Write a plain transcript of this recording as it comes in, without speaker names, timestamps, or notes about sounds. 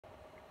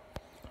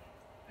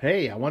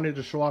Hey, I wanted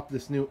to show off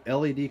this new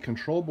LED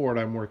control board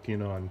I'm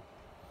working on.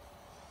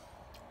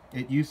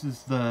 It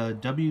uses the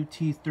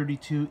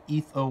WT32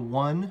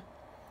 ETH01,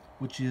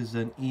 which is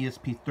an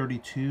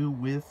ESP32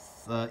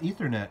 with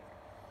Ethernet.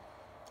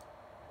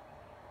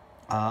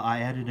 I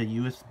added a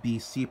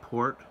USB-C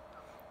port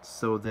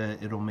so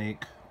that it'll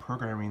make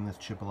programming this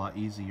chip a lot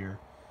easier.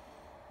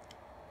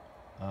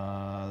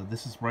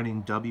 This is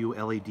running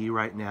WLED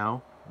right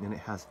now, and it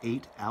has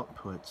 8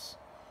 outputs.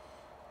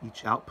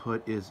 Each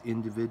output is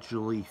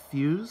individually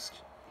fused,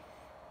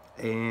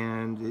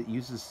 and it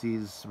uses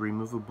these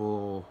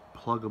removable,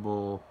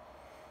 pluggable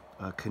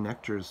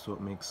connectors, so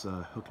it makes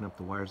hooking up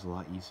the wires a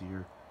lot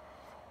easier.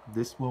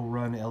 This will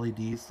run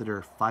LEDs that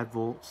are 5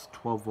 volts,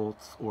 12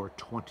 volts, or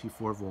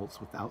 24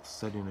 volts without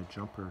setting a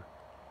jumper.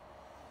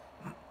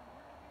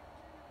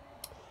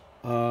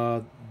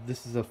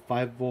 This is a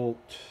 5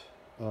 volt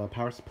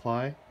power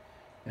supply,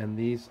 and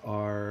these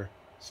are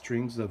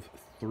strings of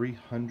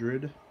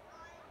 300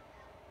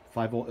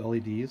 5 volt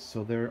LEDs,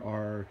 so there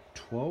are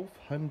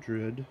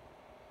 1200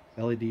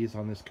 LEDs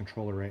on this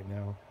controller right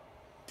now.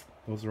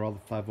 Those are all the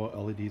 5 volt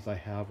LEDs I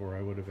have, or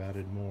I would have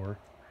added more.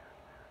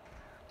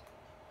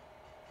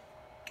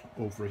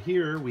 Over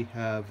here we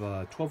have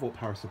a 12 volt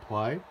power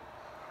supply,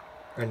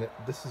 and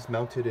this is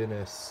mounted in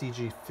a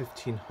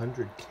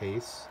CG1500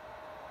 case.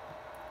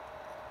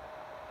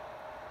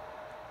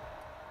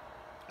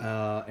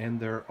 And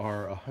there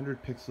are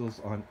 100 pixels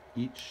on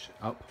each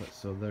output,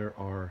 so there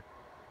are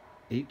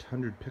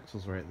 800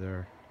 pixels right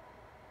there.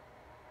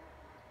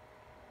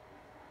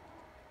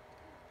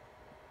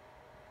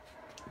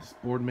 This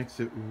board makes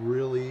a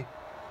really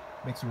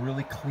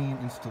clean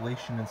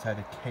installation inside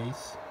a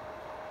case,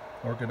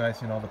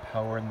 organizing all the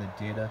power and the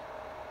data.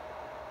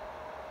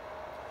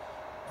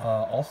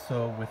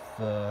 Also, with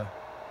the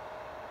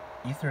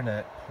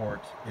Ethernet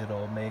port,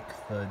 it'll make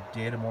the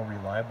data more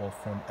reliable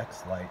from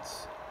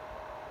xLights.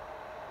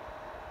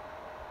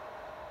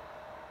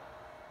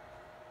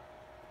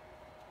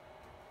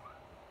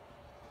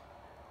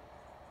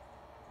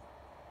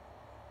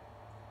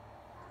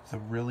 It's a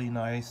really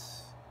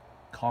nice,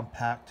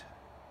 compact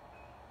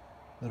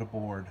little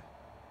board.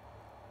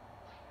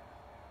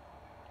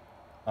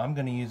 I'm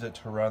going to use it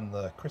to run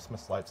the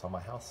Christmas lights on my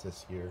house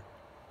this year.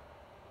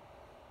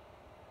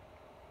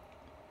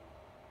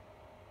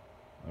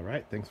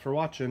 Alright, thanks for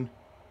watching.